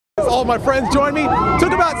all my friends joined me.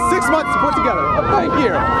 Took about 6 months to put together. Thank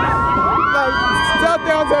you. Now, South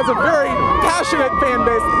Downs has a very passionate fan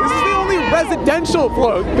base. This is the only residential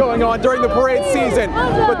float going on during the parade season,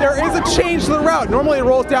 but there is a change to the route. Normally it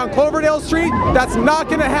rolls down Cloverdale Street. That's not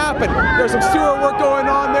going to happen. There's some sewer work going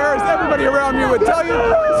on there, as everybody around me would tell you,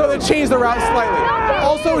 so they changed the route slightly.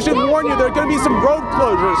 Also, I should warn you, there are going to be some road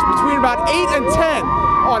closures between about 8 and 10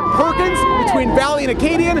 on Perkins, between Valley and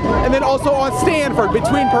Acadian, and then also on Stanford,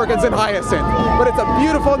 between Perkins and Hyacinth. But it's a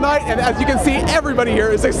beautiful night, and as you can see, everybody here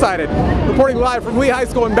is excited. Reporting live from Lee High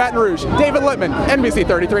School in Baton Rouge, David Lippman, NBC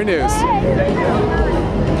 33 News.